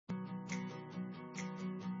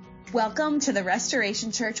Welcome to the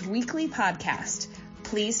Restoration Church Weekly Podcast.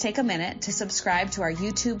 Please take a minute to subscribe to our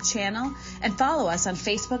YouTube channel and follow us on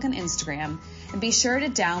Facebook and Instagram. And be sure to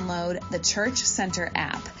download the Church Center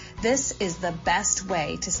app. This is the best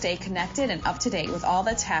way to stay connected and up to date with all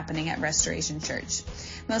that's happening at Restoration Church.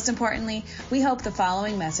 Most importantly, we hope the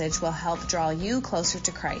following message will help draw you closer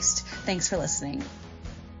to Christ. Thanks for listening.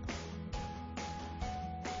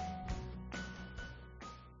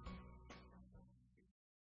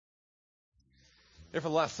 For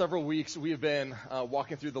the last several weeks, we have been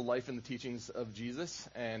walking through the life and the teachings of Jesus,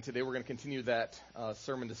 and today we're going to continue that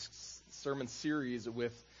sermon series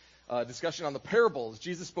with discussion on the parables.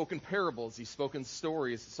 Jesus spoke in parables. He spoke in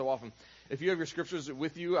stories so often. If you have your scriptures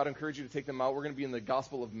with you, I'd encourage you to take them out. We're going to be in the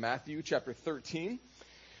Gospel of Matthew, chapter 13.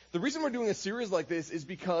 The reason we're doing a series like this is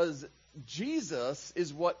because Jesus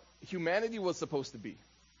is what humanity was supposed to be.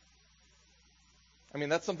 I mean,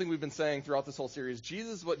 that's something we've been saying throughout this whole series.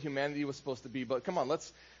 Jesus is what humanity was supposed to be. But come on,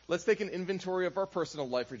 let's take an inventory of our personal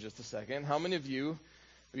life for just a second. How many of you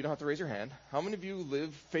don't have to raise your hand, how many of you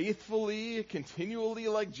live faithfully, continually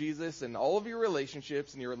like Jesus in all of your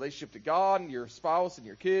relationships, in your relationship to God and your spouse and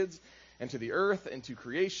your kids, and to the earth, and to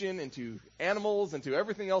creation, and to animals, and to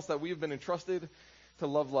everything else that we have been entrusted to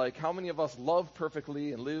love like? How many of us love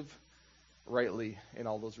perfectly and live rightly in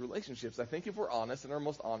all those relationships? I think if we're honest, in our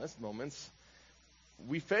most honest moments,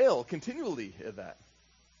 we fail continually at that.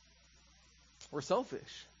 We're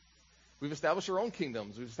selfish. We've established our own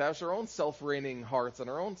kingdoms. We've established our own self-reigning hearts and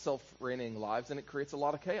our own self-reigning lives, and it creates a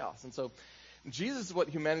lot of chaos. And so Jesus is what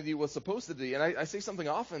humanity was supposed to be. And I say something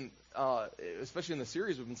often, especially in the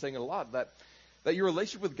series, we've been saying it a lot, that your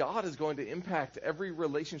relationship with God is going to impact every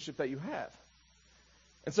relationship that you have.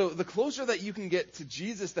 And so the closer that you can get to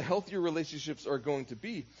Jesus, the healthier relationships are going to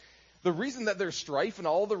be. The reason that there's strife in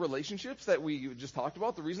all the relationships that we just talked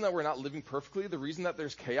about, the reason that we're not living perfectly, the reason that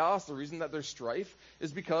there's chaos, the reason that there's strife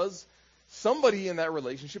is because somebody in that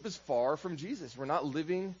relationship is far from Jesus. We're not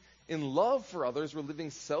living in love for others. We're living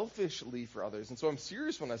selfishly for others. And so I'm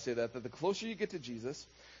serious when I say that the closer you get to Jesus,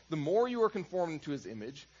 the more you are conformed to his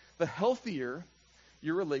image, the healthier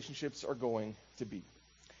your relationships are going to be.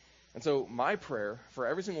 And so my prayer for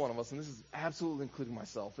every single one of us, and this is absolutely including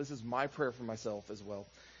myself, this is my prayer for myself as well,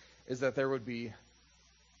 is that there would be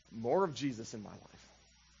more of Jesus in my life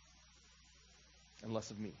and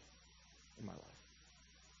less of me in my life.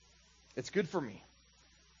 It's good for me.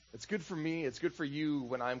 It's good for me. It's good for you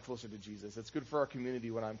when I'm closer to Jesus. It's good for our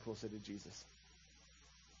community when I'm closer to Jesus.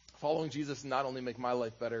 Following Jesus not only make my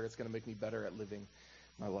life better, it's going to make me better at living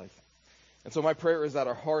my life. And so my prayer is that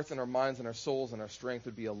our hearts and our minds and our souls and our strength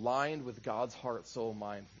would be aligned with God's heart, soul,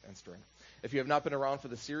 mind, and strength. If you have not been around for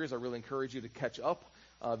the series, I really encourage you to catch up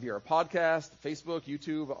via our podcast, Facebook,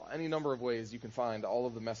 YouTube, any number of ways you can find all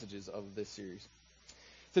of the messages of this series.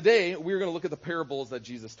 Today, we're going to look at the parables that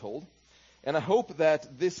Jesus told, and I hope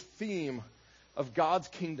that this theme of God's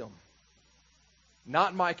kingdom,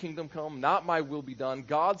 not my kingdom come, not my will be done,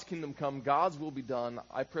 God's kingdom come, God's will be done,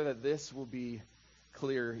 I pray that this will be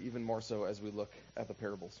clear even more so as we look at the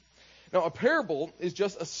parables. Now, a parable is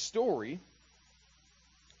just a story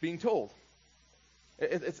being told.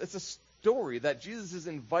 It's a story that Jesus is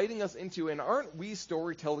inviting us into, and aren't we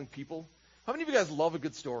storytelling people? How many of you guys love a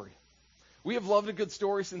good story? We have loved a good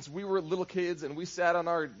story since we were little kids, and we sat on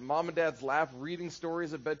our mom and dad's lap reading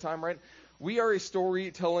stories at bedtime, right? We are a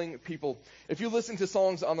storytelling people. If you listen to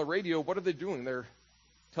songs on the radio, what are they doing? They're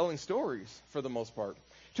telling stories for the most part,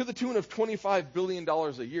 to the tune of $25 billion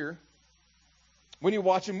a year. When you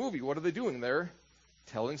watch a movie, what are they doing? They're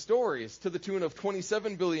telling stories to the tune of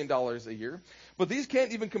 $27 billion a year. But these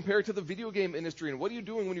can't even compare to the video game industry. And what are you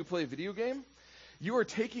doing when you play a video game? You are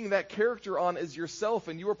taking that character on as yourself,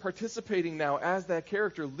 and you are participating now as that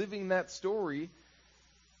character, living that story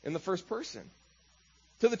in the first person,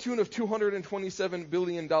 to the tune of $227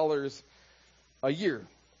 billion a year.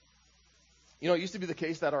 You know, it used to be the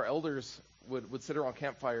case that our elders would sit around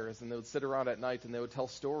campfires, and they would sit around at night, and they would tell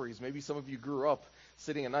stories. Maybe some of you grew up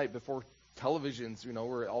sitting at night before televisions,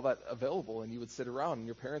 were all that available, and you would sit around, and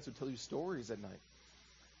your parents would tell you stories at night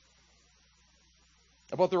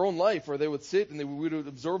about their own life, or they would sit and they would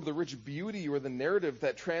absorb the rich beauty or the narrative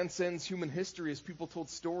that transcends human history as people told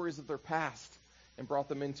stories of their past and brought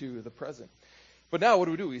them into the present. But now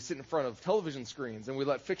what do? We sit in front of television screens and we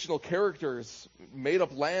let fictional characters, made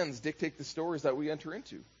up lands, dictate the stories that we enter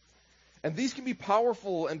into. And these can be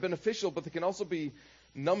powerful and beneficial, but they can also be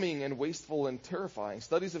numbing and wasteful and terrifying.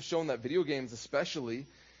 Studies have shown that video games especially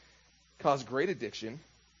cause great addiction,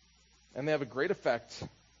 and they have a great effect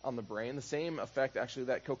on the brain, the same effect actually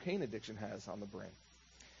that cocaine addiction has on the brain.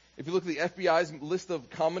 If you look at the FBI's list of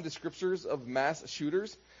common descriptors of mass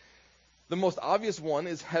shooters, The most obvious one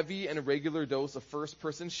is heavy and regular dose of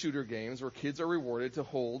first-person shooter games where kids are rewarded to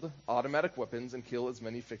hold automatic weapons and kill as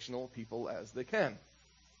many fictional people as they can.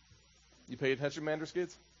 You pay attention, Manders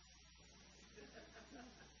kids?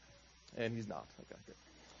 And he's not.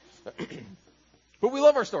 Okay, good. But we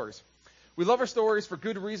love our stories. We love our stories for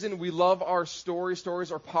good reason. We love our stories.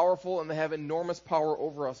 Stories are powerful, and they have enormous power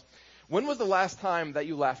over us. When was the last time that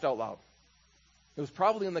you laughed out loud? It was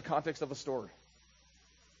probably in the context of a story.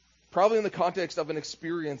 Probably in the context of an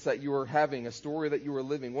experience that you were having, a story that you were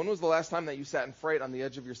living. When was the last time that you sat in fright on the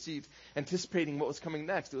edge of your seat, anticipating what was coming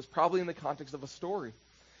next? It was probably in the context of a story.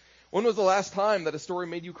 When was the last time that a story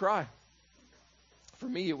made you cry? For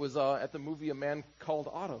me, it was at the movie A Man Called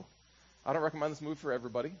Otto. I don't recommend this movie for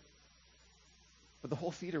everybody, but the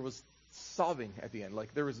whole theater was sobbing at the end.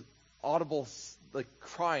 Like, there was audible, like,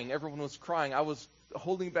 crying. Everyone was crying. I was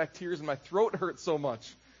holding back tears, and my throat hurt so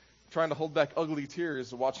much, trying to hold back ugly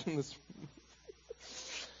tears watching this.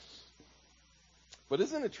 But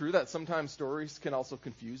isn't it true that sometimes stories can also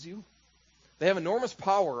confuse you? They have enormous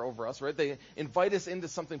power over us, right? They invite us into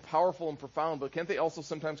something powerful and profound, but can't they also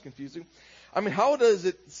sometimes confuse you? I mean, how does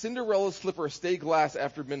Cinderella's slipper stay glass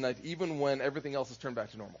after midnight even when everything else is turned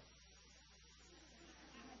back to normal?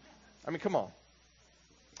 I mean, come on.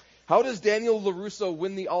 How does Daniel LaRusso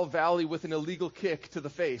win the All Valley with an illegal kick to the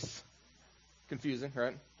face? Confusing,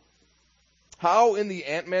 right? How in the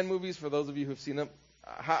Ant-Man movies, for those of you who've seen them,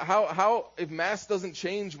 how if mass doesn't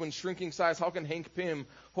change when shrinking size, how can Hank Pym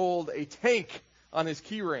hold a tank on his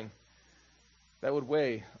keyring that would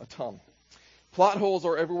weigh a ton? Plot holes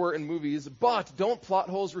are everywhere in movies, but don't plot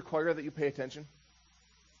holes require that you pay attention?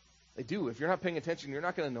 They do. If you're not paying attention, you're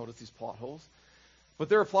not going to notice these plot holes. But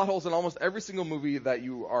there are plot holes in almost every single movie that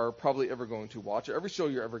you are probably ever going to watch, or every show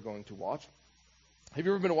you're ever going to watch. Have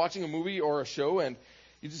you ever been watching a movie or a show and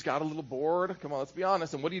you just got a little bored? Come on, let's be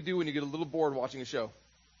honest. And what do you do when you get a little bored watching a show?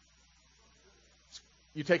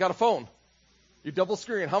 You take out a phone. You double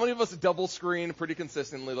screen. How many of us double screen pretty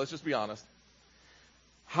consistently? Let's just be honest.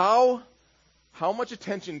 How much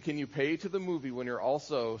attention can you pay to the movie when you're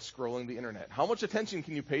also scrolling the internet? How much attention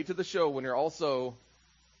can you pay to the show when you're also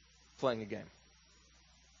playing a game?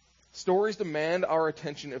 Stories demand our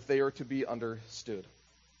attention if they are to be understood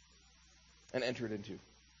and entered into.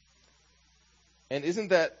 And isn't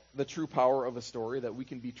that the true power of a story, that we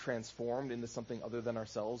can be transformed into something other than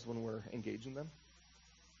ourselves when we're engaged in them?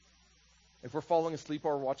 If we're falling asleep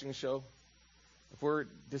while we're watching a show, if we're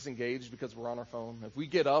disengaged because we're on our phone, if we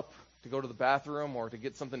get up to go to the bathroom or to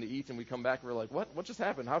get something to eat and we come back and we're like, what just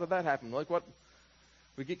happened? How did that happen? Like, what?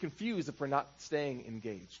 We get confused if we're not staying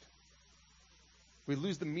engaged. We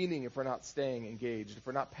lose the meaning if we're not staying engaged. If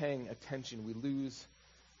we're not paying attention, we lose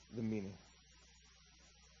the meaning.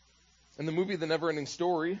 In the movie The Never-Ending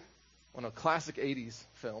Story, one of classic 80s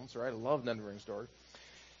films, right? I love Never-Ending Story.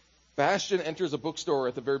 Bastian enters a bookstore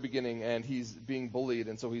at the very beginning, and he's being bullied,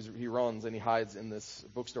 and so he runs and he hides in this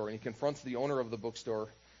bookstore, and he confronts the owner of the bookstore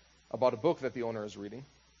about a book that the owner is reading.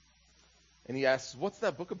 And he asks, "What's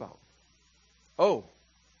that book about?" "Oh,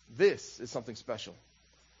 this is something special."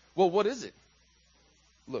 "Well, what is it?"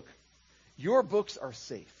 "Look, your books are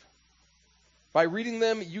safe. By reading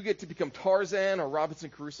them, you get to become Tarzan or Robinson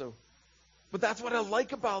Crusoe. But that's what I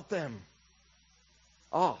like about them."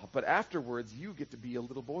 "Ah, but afterwards, you get to be a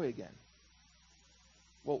little boy again."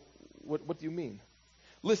 "Well, what do you mean?"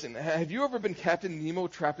 "Listen, have you ever been Captain Nemo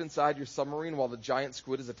trapped inside your submarine while the giant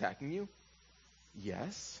squid is attacking you?"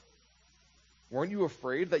 "Yes." "Weren't you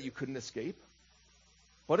afraid that you couldn't escape?"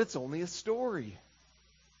 "But it's only a story."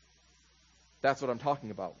 "That's what I'm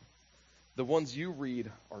talking about. The ones you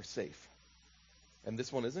read are safe. And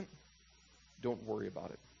this one isn't? Don't worry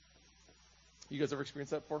about it." You guys ever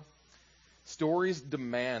experienced that before? Stories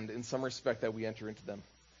demand, in some respect, that we enter into them.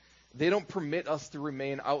 They don't permit us to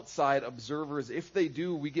remain outside observers. If they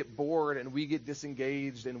do, we get bored and we get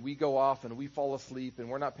disengaged and we go off and we fall asleep and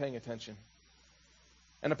we're not paying attention.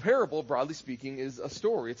 And a parable, broadly speaking, is a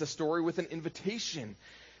story. It's a story with an invitation.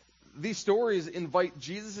 These stories invite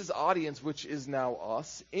Jesus' audience, which is now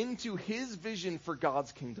us, into his vision for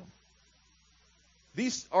God's kingdom.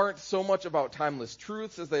 These aren't so much about timeless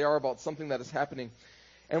truths as they are about something that is happening.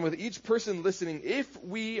 And with each person listening, if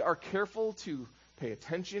we are careful to pay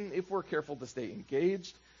attention, if we're careful to stay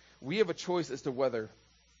engaged, we have a choice as to whether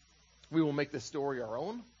we will make this story our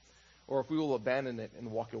own or if we will abandon it and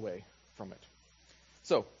walk away from it.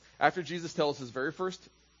 So, after Jesus tells his very first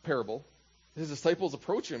parable, his disciples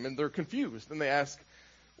approach him and they're confused. And they ask,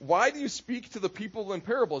 Why do you speak to the people in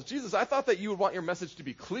parables? Jesus, I thought that you would want your message to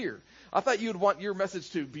be clear. I thought you would want your message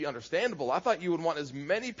to be understandable. I thought you would want as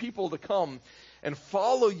many people to come and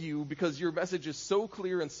follow you because your message is so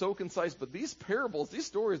clear and so concise. But these parables, these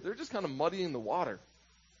stories, they're just kind of muddying the water.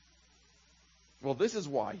 Well, this is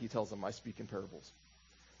why, he tells them, I speak in parables.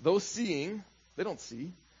 Though seeing, they don't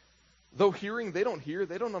see. Though hearing, they don't hear.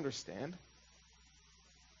 They don't understand.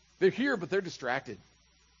 They hear, but they're distracted.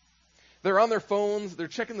 They're on their phones. They're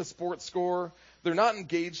checking the sports score. They're not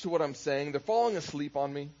engaged to what I'm saying. They're falling asleep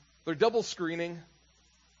on me. They're double screening.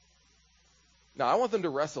 Now, I want them to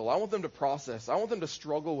wrestle. I want them to process. I want them to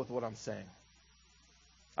struggle with what I'm saying.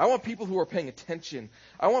 I want people who are paying attention.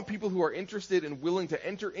 I want people who are interested and willing to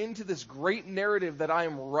enter into this great narrative that I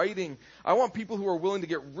am writing. I want people who are willing to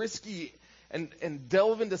get risky and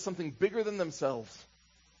delve into something bigger than themselves.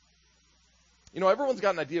 Everyone's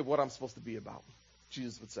got an idea of what I'm supposed to be about,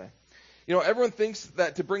 Jesus would say. Everyone thinks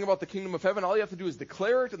that to bring about the kingdom of heaven, all you have to do is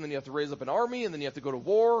declare it, and then you have to raise up an army, and then you have to go to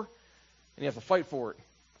war, and you have to fight for it.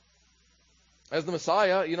 As the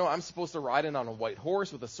Messiah, I'm supposed to ride in on a white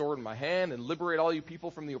horse with a sword in my hand and liberate all you people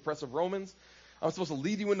from the oppressive Romans. I'm supposed to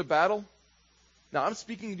lead you into battle. Now, I'm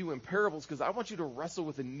speaking to you in parables because I want you to wrestle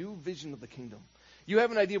with a new vision of the kingdom. You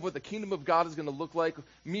have an idea of what the kingdom of God is going to look like,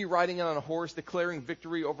 me riding in on a horse, declaring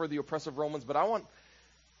victory over the oppressive Romans, but I want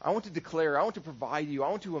to declare, I want to provide you, I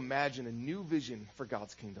want to imagine a new vision for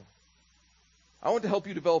God's kingdom. I want to help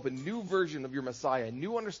you develop a new version of your Messiah, a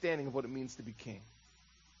new understanding of what it means to be king.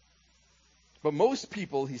 But most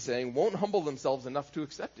people, he's saying, won't humble themselves enough to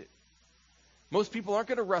accept it. Most people aren't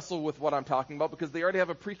going to wrestle with what I'm talking about because they already have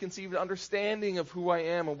a preconceived understanding of who I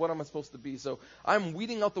am and what I'm supposed to be. So I'm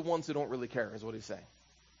weeding out the ones who don't really care, is what he's saying.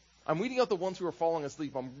 I'm weeding out the ones who are falling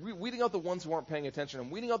asleep. I'm weeding out the ones who aren't paying attention.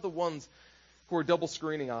 I'm weeding out the ones who are double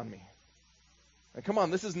screening on me. And come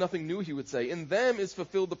on, this is nothing new, he would say. In them is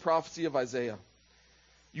fulfilled the prophecy of Isaiah.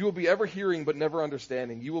 You will be ever hearing but never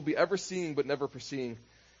understanding. You will be ever seeing but never perceiving.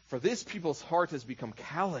 For this people's heart has become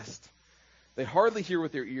calloused. They hardly hear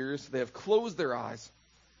with their ears. They have closed their eyes.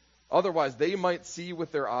 Otherwise, they might see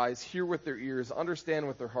with their eyes, hear with their ears, understand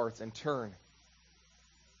with their hearts, and turn.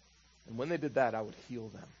 And when they did that, I would heal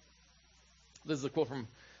them. This is a quote from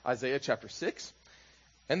Isaiah chapter 6.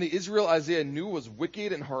 And the Israel Isaiah knew was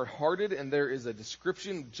wicked and hard-hearted, and there is a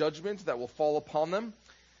description of judgment that will fall upon them.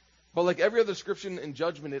 But like every other description in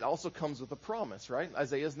judgment, it also comes with a promise, right?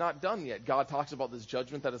 Isaiah is not done yet. God talks about this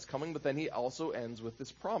judgment that is coming, but then he also ends with this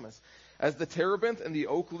promise. As the terebinth and the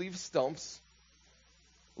oak leave stumps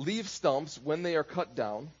when they are cut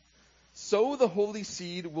down, so the holy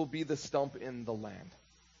seed will be the stump in the land.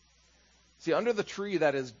 See, under the tree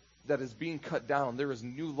that is being cut down, there is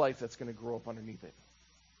new life that's going to grow up underneath it.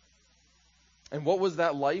 And what was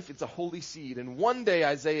that life? It's a holy seed. And one day,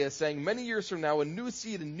 Isaiah is saying, many years from now, a new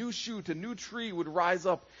seed, a new shoot, a new tree would rise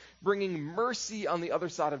up, bringing mercy on the other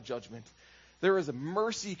side of judgment. There is a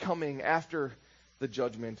mercy coming after the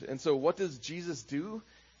judgment. And so what does Jesus do?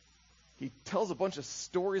 He tells a bunch of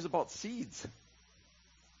stories about seeds.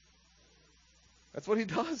 That's what he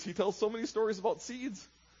does. He tells so many stories about seeds.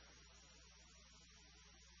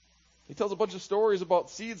 He tells a bunch of stories about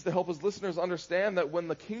seeds to help his listeners understand that when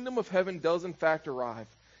the kingdom of heaven does in fact arrive,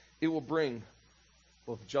 it will bring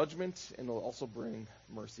both judgment and it will also bring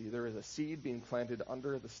mercy. There is a seed being planted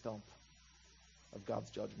under the stump of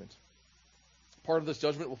God's judgment. Part of this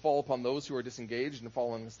judgment will fall upon those who are disengaged and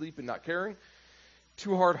falling asleep and not caring,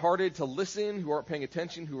 too hard-hearted to listen, who aren't paying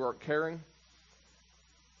attention, who aren't caring.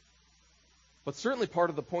 But certainly part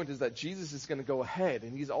of the point is that Jesus is going to go ahead,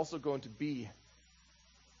 and he's also going to be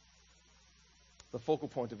the focal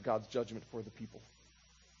point of God's judgment for the people.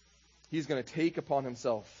 He's going to take upon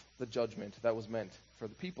himself the judgment that was meant for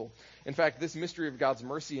the people. In fact, this mystery of God's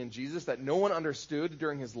mercy in Jesus that no one understood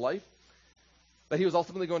during his life, that he was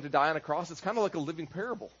ultimately going to die on a cross, it's kind of like a living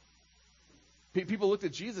parable. People looked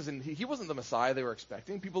at Jesus, and he wasn't the Messiah they were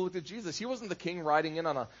expecting. People looked at Jesus. He wasn't the king riding in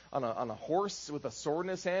on a horse with a sword in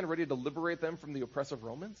his hand, ready to liberate them from the oppressive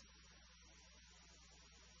Romans.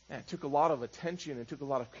 And it took a lot of attention, it took a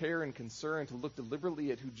lot of care and concern to look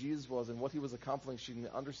deliberately at who Jesus was and what he was accomplishing,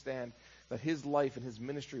 to understand that his life and his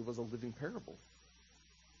ministry was a living parable.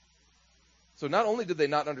 So not only did they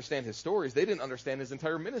not understand his stories, they didn't understand his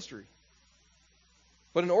entire ministry.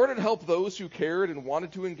 But in order to help those who cared and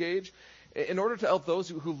wanted to engage, in order to help those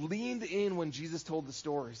who leaned in when Jesus told the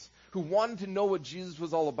stories, who wanted to know what Jesus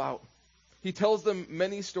was all about, he tells them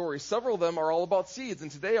many stories. Several of them are all about seeds. And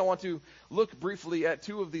today I want to look briefly at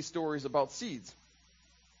two of these stories about seeds.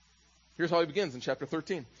 Here's how he begins in chapter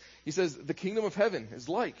 13. He says, the kingdom of heaven is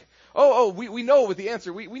like. We know what the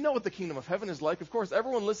answer. We know what the kingdom of heaven is like. Of course,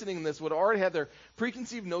 everyone listening to this would already have their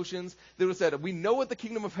preconceived notions. They would have said, we know what the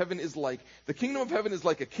kingdom of heaven is like. The kingdom of heaven is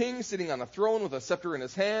like a king sitting on a throne with a scepter in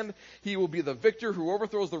his hand. He will be the victor who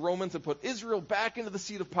overthrows the Romans and put Israel back into the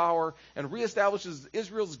seat of power and reestablishes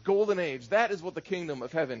Israel's golden age. That is what the kingdom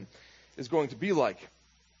of heaven is going to be like.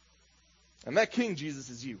 And that king,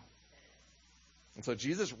 Jesus, is you. And so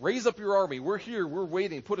Jesus, raise up your army. We're here. We're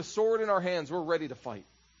waiting. Put a sword in our hands. We're ready to fight.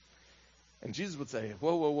 And Jesus would say,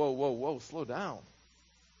 whoa, slow down.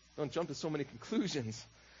 Don't jump to so many conclusions.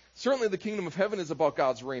 Certainly the kingdom of heaven is about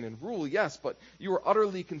God's reign and rule, yes, but you are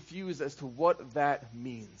utterly confused as to what that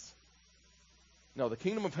means. No, the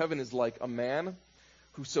kingdom of heaven is like a man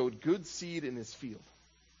who sowed good seed in his field.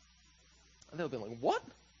 And they'll be like, what?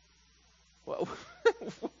 Well,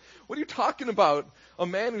 what are you talking about? A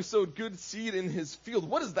man who sowed good seed in his field.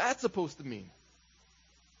 What is that supposed to mean?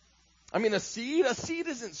 I mean, a seed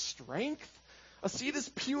isn't strength. A seed is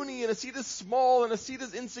puny, and a seed is small, and a seed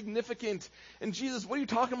is insignificant. And Jesus, what are you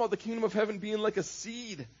talking about the kingdom of heaven being like a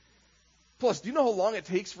seed? Plus, do you know how long it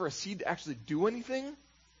takes for a seed to actually do anything?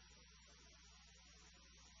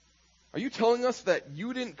 Are you telling us that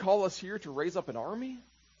you didn't call us here to raise up an army?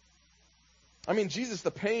 I mean, Jesus,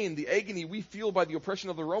 the pain, the agony we feel by the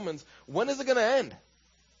oppression of the Romans, when is it going to end?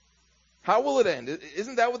 How will it end?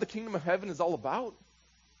 Isn't that what the kingdom of heaven is all about?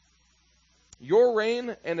 Your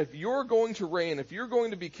reign, and if you're going to reign, if you're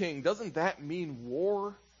going to be king, doesn't that mean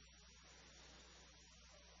war?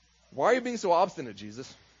 Why are you being so obstinate,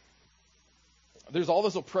 Jesus? There's all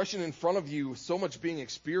this oppression in front of you, so much being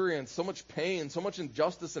experienced, so much pain, so much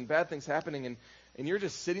injustice and bad things happening, and you're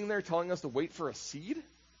just sitting there telling us to wait for a seed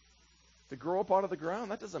to grow up out of the ground?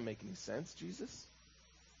 That doesn't make any sense, Jesus.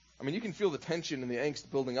 I mean, you can feel the tension and the angst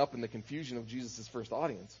building up in the confusion of Jesus' first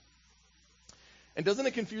audience. And doesn't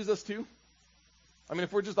it confuse us too? I mean,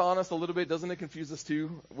 if we're just honest a little bit, doesn't it confuse us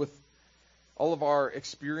too with all of our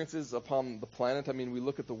experiences upon the planet? I mean, we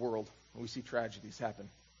look at the world and we see tragedies happen.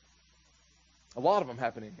 A lot of them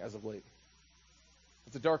happening as of late.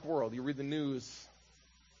 It's a dark world. You read the news.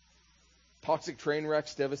 Toxic train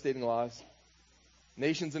wrecks, devastating lives.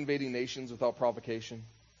 Nations invading nations without provocation.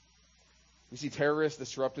 We see terrorists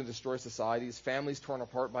disrupt and destroy societies, families torn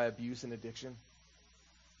apart by abuse and addiction.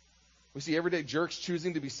 We see everyday jerks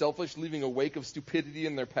choosing to be selfish, leaving a wake of stupidity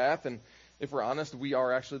in their path, and if we're honest, we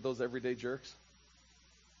are actually those everyday jerks.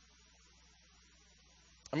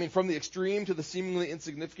 I mean, from the extreme to the seemingly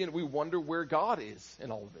insignificant, we wonder where God is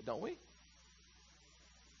in all of it, don't we?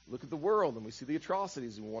 Look at the world and we see the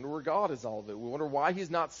atrocities. We wonder where God is in all of it. We wonder why he's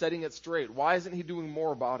not setting it straight. Why isn't he doing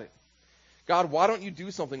more about it? God, why don't you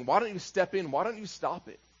do something? Why don't you step in? Why don't you stop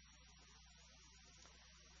it?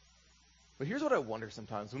 But here's what I wonder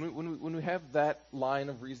sometimes. When we have that line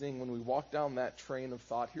of reasoning, when we walk down that train of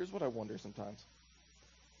thought, here's what I wonder sometimes.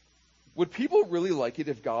 Would people really like it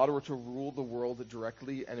if God were to rule the world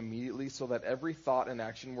directly and immediately so that every thought and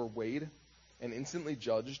action were weighed and instantly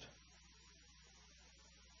judged?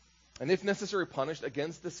 And if necessary, punished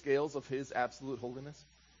against the scales of his absolute holiness?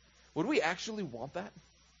 Would we actually want that?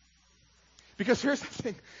 Because here's the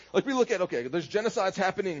thing. Like we look at, okay, there's genocides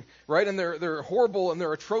happening, right? And they're horrible and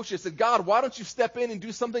they're atrocious. And God, why don't you step in and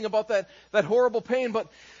do something about that horrible pain? But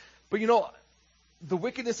you know, the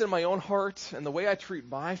wickedness in my own heart and the way I treat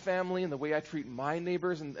my family and the way I treat my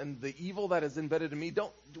neighbors and the evil that is embedded in me,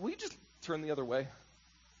 will you just turn the other way?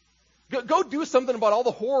 Go do something about all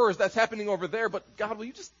the horrors that's happening over there, but God, will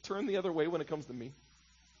you just turn the other way when it comes to me?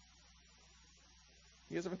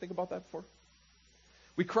 You guys ever think about that before?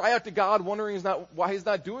 We cry out to God wondering why he's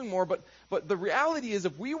not doing more, but the reality is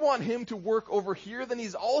if we want him to work over here, then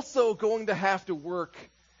he's also going to have to work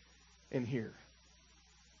in here.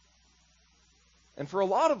 And for a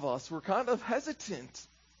lot of us, we're kind of hesitant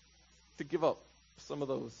to give up some of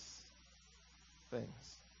those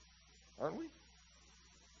things, aren't we?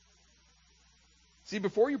 See,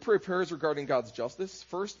 before you pray prayers regarding God's justice,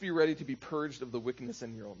 first be ready to be purged of the wickedness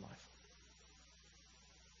in your own life.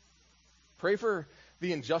 Pray for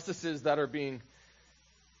the injustices that are being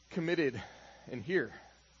committed in here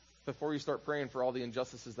before you start praying for all the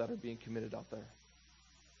injustices that are being committed out there.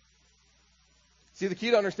 See, the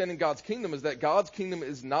key to understanding God's kingdom is that God's kingdom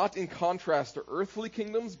is not in contrast to earthly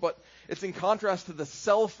kingdoms, but it's in contrast to the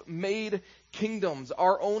self-made kingdoms,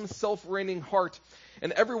 our own self-reigning heart.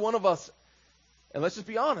 And every one of us, and let's just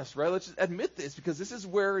be honest, right? Let's just admit this, because this is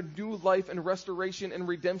where new life and restoration and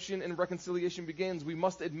redemption and reconciliation begins. We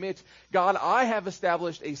must admit, God, I have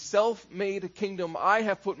established a self-made kingdom. I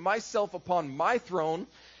have put myself upon my throne,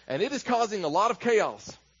 and it is causing a lot of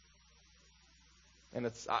chaos. And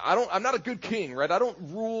I'm not a good king, right? I don't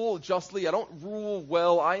rule justly. I don't rule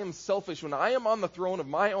well. I am selfish. When I am on the throne of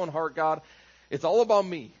my own heart, God, it's all about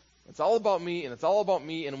me. It's all about me, and it's all about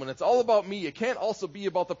me. And when it's all about me, it can't also be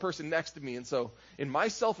about the person next to me. And so in my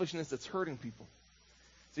selfishness, it's hurting people.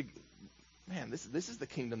 See, man, this is the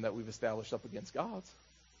kingdom that we've established up against God's.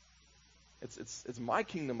 It's my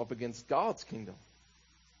kingdom up against God's kingdom.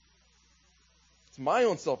 It's my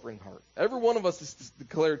own self-ring heart. Every one of us is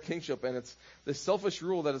declared kingship, and it's this selfish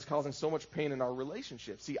rule that is causing so much pain in our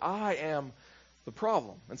relationship. See, I am the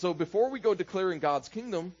problem. And so before we go declaring God's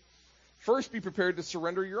kingdom, first be prepared to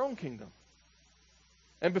surrender your own kingdom.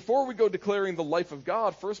 And before we go declaring the life of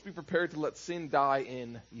God, first be prepared to let sin die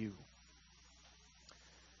in you.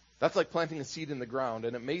 That's like planting a seed in the ground,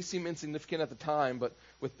 and it may seem insignificant at the time, but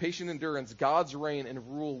with patient endurance, God's reign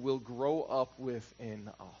and rule will grow up within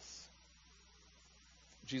us.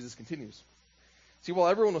 Jesus continues. See, while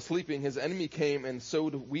everyone was sleeping, his enemy came and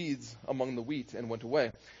sowed weeds among the wheat and went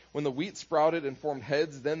away. When the wheat sprouted and formed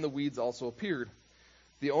heads, then the weeds also appeared.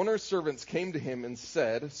 The owner's servants came to him and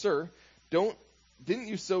said, "Sir, didn't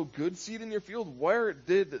you sow good seed in your field? Where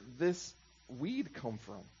did this weed come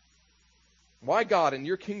from? Why, God, in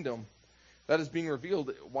your kingdom that is being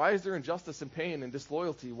revealed, why is there injustice and pain and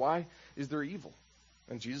disloyalty? Why is there evil?"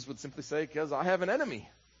 And Jesus would simply say, "Because I have an enemy.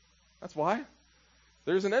 That's why.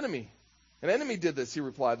 There's an enemy. An enemy did this," he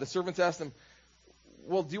replied. The servants asked him,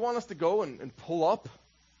 "Well, do you want us to go and pull up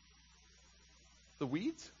the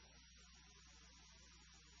weeds?"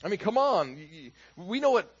 I mean, come on. We know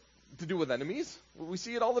what to do with enemies. We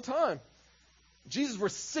see it all the time. Jesus, we're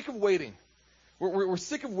sick of waiting. We're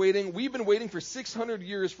sick of waiting. We've been waiting for 600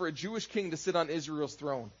 years for a Jewish king to sit on Israel's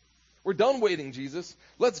throne. We're done waiting, Jesus.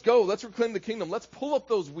 Let's go. Let's reclaim the kingdom. Let's pull up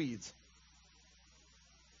those weeds.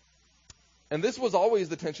 And this was always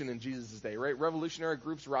the tension in Jesus' day, right? Revolutionary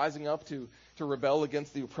groups rising up to rebel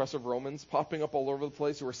against the oppressive Romans, popping up all over the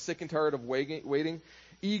place, who were sick and tired of waiting,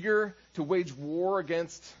 eager to wage war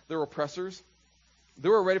against their oppressors. They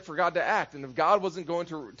were ready for God to act. And if God wasn't going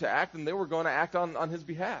to act, then they were going to act on his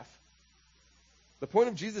behalf. The point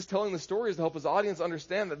of Jesus telling the story is to help his audience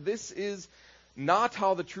understand that this is not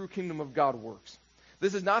how the true kingdom of God works.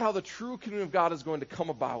 This is not how the true kingdom of God is going to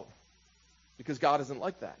come about, because God isn't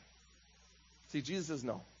like that. See, Jesus says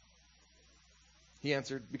no. He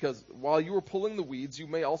answered, "Because while you are pulling the weeds, you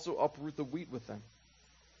may also uproot the wheat with them.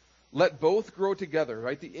 Let both grow together,"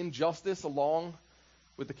 right? The injustice along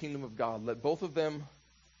with the kingdom of God. Let both of them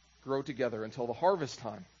grow together until the harvest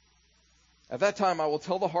time. At that time, I will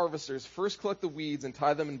tell the harvesters, first collect the weeds and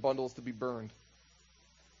tie them in bundles to be burned.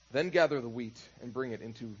 Then gather the wheat and bring it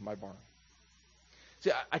into my barn.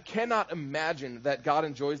 See, I cannot imagine that God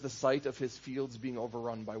enjoys the sight of his fields being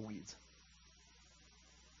overrun by weeds.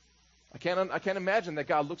 I can't imagine that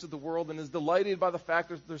God looks at the world and is delighted by the fact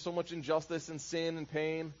that there's so much injustice and sin and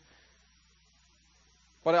pain.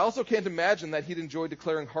 But I also can't imagine that he'd enjoy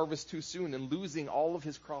declaring harvest too soon and losing all of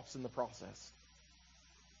his crops in the process.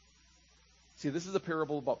 See, this is a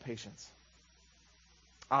parable about patience.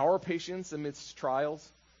 Our patience amidst trials,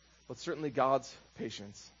 but certainly God's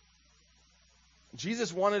patience.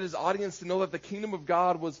 Jesus wanted his audience to know that the kingdom of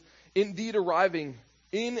God was indeed arriving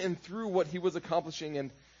in and through what he was accomplishing,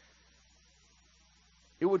 and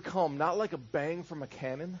it would come not like a bang from a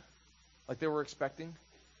cannon, like they were expecting,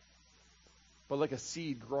 but like a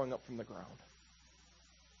seed growing up from the ground.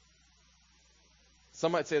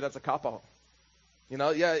 Some might say that's a cop-out.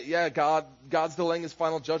 God's delaying his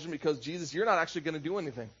final judgment because, Jesus, you're not actually going to do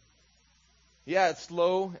anything. Yeah, it's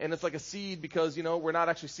slow, and it's like a seed because, we're not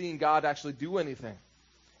actually seeing God actually do anything.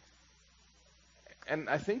 And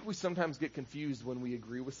I think we sometimes get confused when we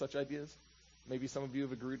agree with such ideas. Maybe some of you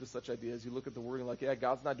have agreed with such ideas. You look at the word and you're like, yeah,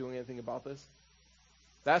 God's not doing anything about this.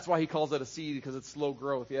 That's why he calls it a seed, because it's slow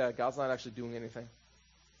growth. Yeah, God's not actually doing anything.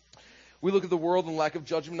 We look at the world and lack of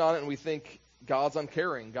judgment on it, and we think God's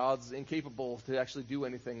uncaring. God's incapable to actually do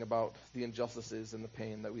anything about the injustices and the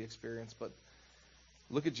pain that we experience. But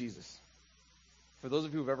look at Jesus. For those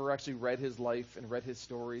of you who have ever actually read his life and read his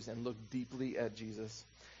stories and looked deeply at Jesus,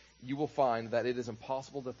 you will find that it is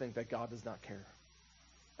impossible to think that God does not care.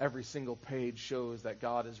 Every single page shows that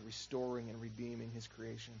God is restoring and redeeming his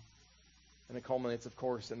creation. And it culminates, of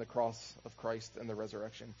course, in the cross of Christ and the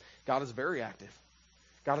resurrection. God is very active.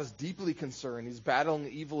 God is deeply concerned. He's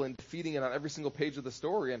battling evil and defeating it on every single page of the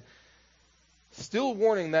story. And still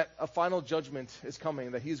warning that a final judgment is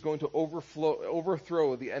coming, that he's going to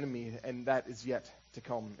overthrow the enemy, and that is yet to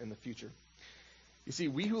come in the future. You see,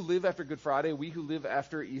 we who live after Good Friday, we who live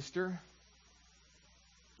after Easter,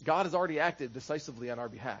 God has already acted decisively on our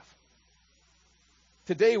behalf.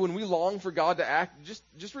 Today, when we long for God to act,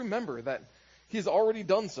 just remember that He's already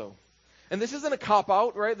done so. And this isn't a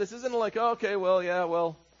cop-out, right? This isn't like, oh, okay, well, yeah,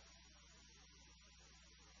 well.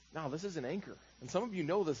 No, this is an anchor. And some of you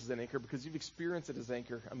know this is an anchor because you've experienced it as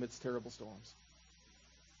anchor amidst terrible storms.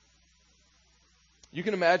 You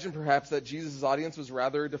can imagine perhaps that Jesus' audience was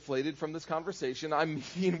rather deflated from this conversation. I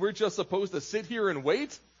mean, we're just supposed to sit here and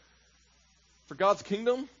wait for God's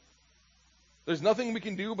kingdom? There's nothing we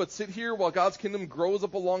can do but sit here while God's kingdom grows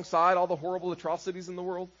up alongside all the horrible atrocities in the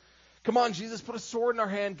world? Come on, Jesus, put a sword in our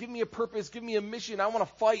hand. Give me a purpose. Give me a mission. I want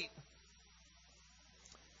to fight.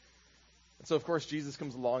 And so, of course, Jesus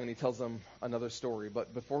comes along and he tells them another story.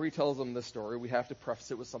 But before he tells them this story, we have to preface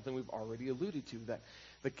it with something we've already alluded to, that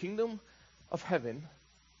the kingdom of heaven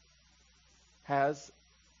has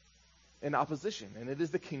an opposition, and it is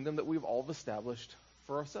the kingdom that we've all established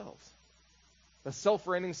for ourselves. The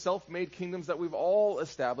self-reigning, self-made kingdoms that we've all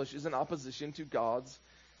established is in opposition to God's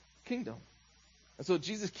kingdom. And so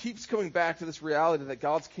Jesus keeps coming back to this reality that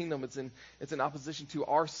God's kingdom, it's in opposition to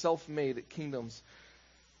our self-made kingdoms.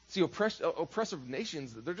 See, oppressive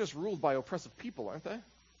nations, they're just ruled by oppressive people, aren't they?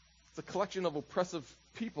 It's a collection of oppressive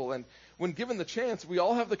people. And when given the chance, we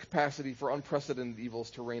all have the capacity for unprecedented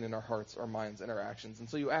evils to reign in our hearts, our minds, and our actions. And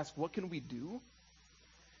so you ask, what can we do?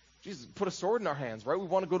 Jesus, put a sword in our hands, right? We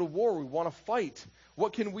want to go to war. We want to fight.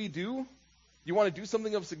 What can we do? You want to do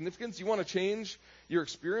something of significance? You want to change your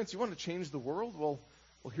experience? You want to change the world? Well,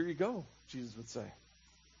 here you go, Jesus would say.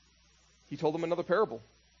 He told them another parable.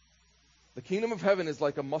 The kingdom of heaven is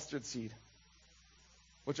like a mustard seed,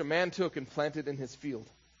 which a man took and planted in his field.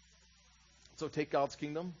 So take God's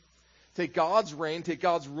kingdom, take God's reign, take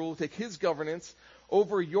God's rule, take his governance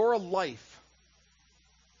over your life,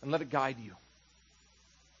 and let it guide you.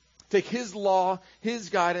 Take his law, his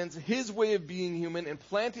guidance, his way of being human, and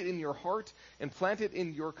plant it in your heart and plant it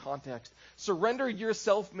in your context. Surrender your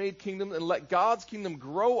self-made kingdom and let God's kingdom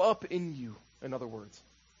grow up in you, in other words.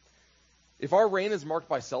 If our reign is marked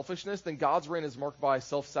by selfishness, then God's reign is marked by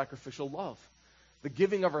self-sacrificial love, the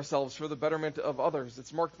giving of ourselves for the betterment of others.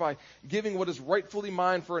 It's marked by giving what is rightfully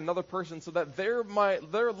mine for another person so that their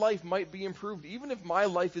life might be improved, even if my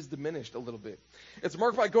life is diminished a little bit. It's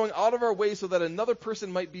marked by going out of our way so that another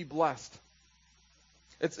person might be blessed.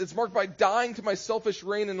 It's marked by dying to my selfish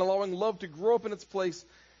reign and allowing love to grow up in its place.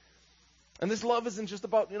 And this love isn't just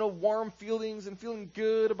about, warm feelings and feeling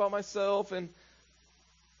good about myself and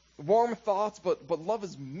warm thoughts, but love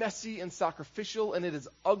is messy and sacrificial, and it is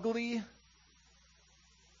ugly.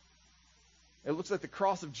 It looks like the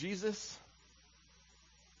cross of Jesus.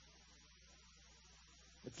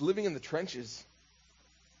 It's living in the trenches.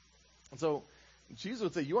 And so Jesus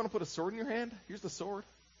would say, you want to put a sword in your hand? Here's the sword.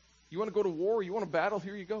 You want to go to war? You want to battle?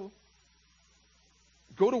 Here you go.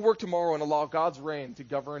 Go to work tomorrow and allow God's reign to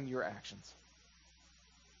govern your actions.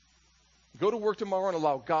 Go to work tomorrow and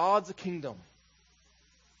allow God's kingdom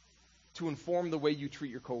to inform the way you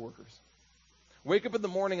treat your coworkers. Wake up in the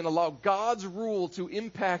morning and allow God's rule to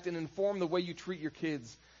impact and inform the way you treat your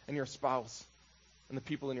kids and your spouse and the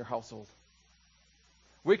people in your household.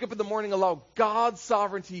 Wake up in the morning, allow God's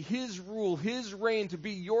sovereignty, his rule, his reign to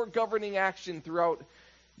be your governing action throughout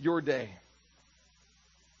your day.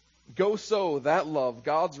 Go sow that love,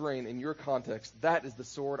 God's reign in your context. That is the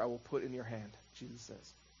sword I will put in your hand, Jesus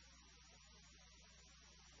says.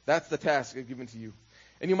 That's the task I've given to you.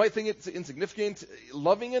 And you might think it's insignificant.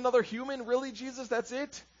 Loving another human, really, Jesus, that's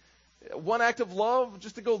it? One act of love,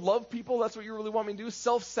 just to go love people, that's what you really want me to do?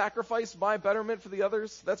 Self-sacrifice my betterment for the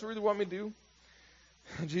others, that's what you really want me to do?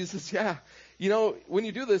 Jesus, yeah. When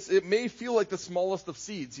you do this, it may feel like the smallest of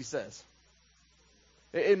seeds, he says.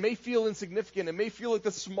 It may feel insignificant. It may feel like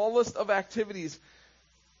the smallest of activities.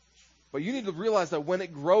 But you need to realize that when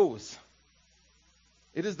it grows,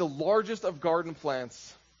 it is the largest of garden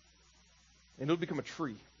plants. And it'll become a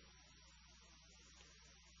tree.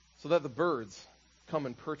 So that the birds come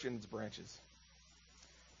and perch in its branches.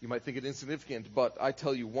 You might think it insignificant, but I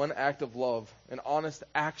tell you, one act of love, an honest,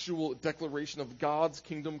 actual declaration of God's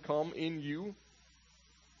kingdom come in you.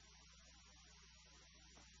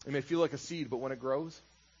 It may feel like a seed, but when it grows,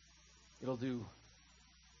 it'll do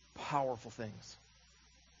powerful things.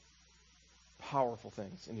 Powerful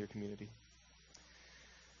things in your community.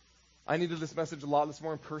 I needed this message a lot this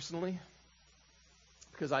morning personally,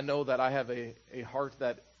 because I know that I have a heart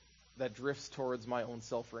that drifts towards my own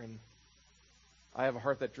self-reign. I have a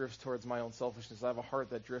heart that drifts towards my own selfishness. I have a heart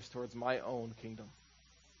that drifts towards my own kingdom.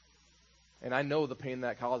 And I know the pain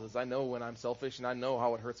that causes. I know when I'm selfish, and I know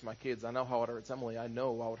how it hurts my kids. I know how it hurts Emily. I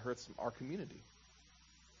know how it hurts our community.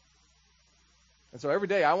 And so every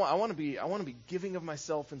day I want to be giving of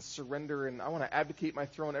myself and surrender, and I want to advocate my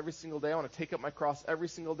throne every single day. I want to take up my cross every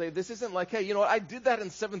single day. This isn't like, hey, you know what? I did that in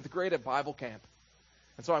 7th grade at Bible camp,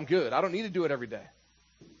 and so I'm good. I don't need to do it every day.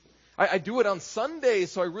 I do it on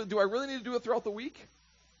Sundays, so do I really need to do it throughout the week?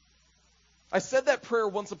 I said that prayer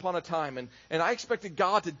once upon a time, and I expected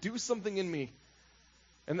God to do something in me.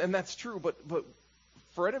 And that's true, but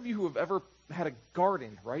for any of you who have ever had a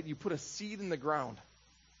garden, right? You put a seed in the ground.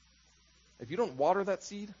 If you don't water that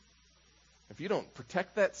seed, if you don't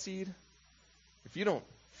protect that seed, if you don't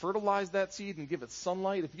fertilize that seed and give it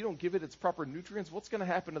sunlight, if you don't give it its proper nutrients, what's going to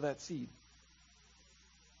happen to that seed?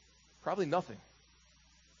 Probably nothing.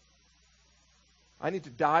 I need to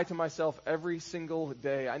die to myself every single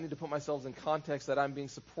day. I need to put myself in context that I'm being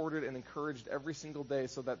supported and encouraged every single day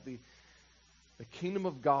so that the kingdom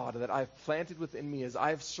of God that I've planted within me, as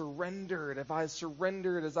I've surrendered,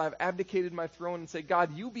 as I've abdicated my throne and say,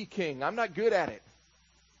 God, you be king. I'm not good at it.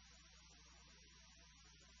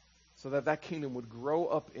 So that kingdom would grow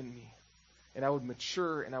up in me. And I would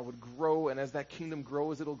mature and I would grow. And as that kingdom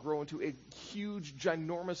grows, it'll grow into a huge,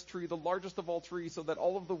 ginormous tree, the largest of all trees, so that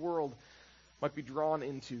all of the world might be drawn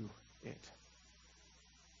into it.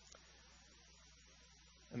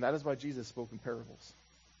 And that is why Jesus spoke in parables.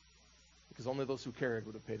 Because only those who cared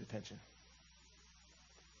would have paid attention.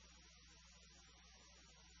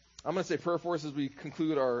 I'm going to say prayer for us as we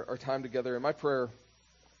conclude our time together. And my prayer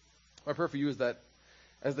for you is that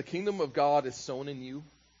as the kingdom of God is sown in you,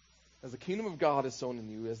 as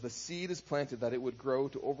the seed is planted, that it would grow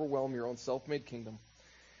to overwhelm your own self-made kingdom.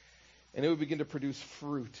 And it would begin to produce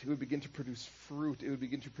fruit.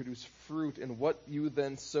 And what you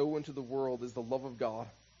then sow into the world is the love of God.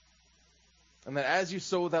 And that as you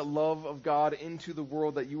sow that love of God into the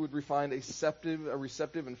world, that you would find a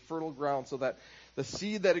receptive and fertile ground, so that the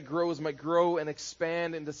seed that it grows might grow and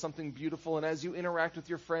expand into something beautiful. And as you interact with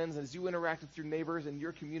your friends, as you interact with your neighbors and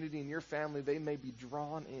your community and your family, they may be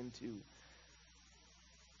drawn into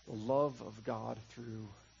the love of God through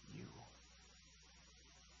you.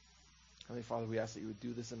 Heavenly Father, we ask that you would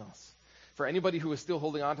do this in us. For anybody who is still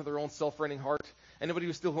holding on to their own self-reigning heart, anybody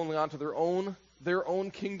who is still holding on to their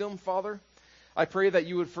own kingdom, Father, I pray that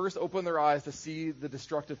you would first open their eyes to see the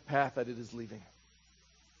destructive path that it is leaving.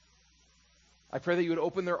 I pray that you would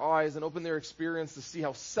open their eyes and open their experience to see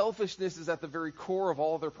how selfishness is at the very core of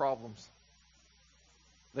all of their problems.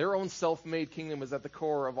 Their own self-made kingdom is at the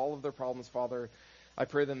core of all of their problems, Father. I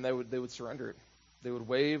pray then they would surrender it. They would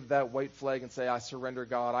wave that white flag and say, I surrender,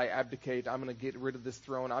 God. I abdicate. I'm going to get rid of this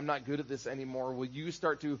throne. I'm not good at this anymore. Will you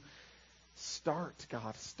start,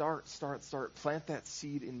 God. Start. Plant that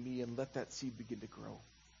seed in me and let that seed begin to grow.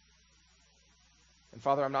 And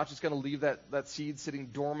Father, I'm not just going to leave that seed sitting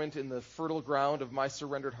dormant in the fertile ground of my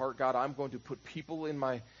surrendered heart, God. I'm going to put people in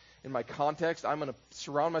my context. I'm going to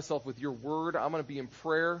surround myself with your word. I'm going to be in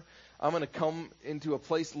prayer. I'm going to come into a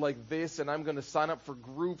place like this, and I'm going to sign up for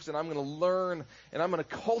groups, and I'm going to learn, and I'm going to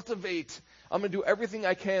cultivate. I'm going to do everything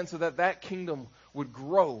I can so that kingdom would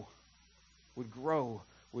grow,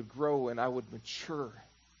 and I would mature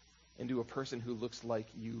into a person who looks like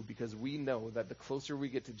you, because we know that the closer we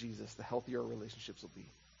get to Jesus, the healthier our relationships will be.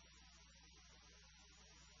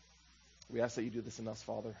 We ask that you do this in us,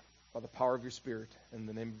 Father, by the power of your Spirit, in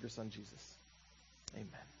the name of your Son, Jesus. Amen.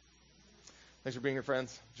 Thanks for being here,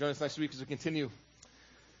 friends. Join us next week as we continue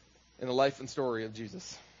in the life and story of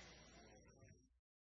Jesus.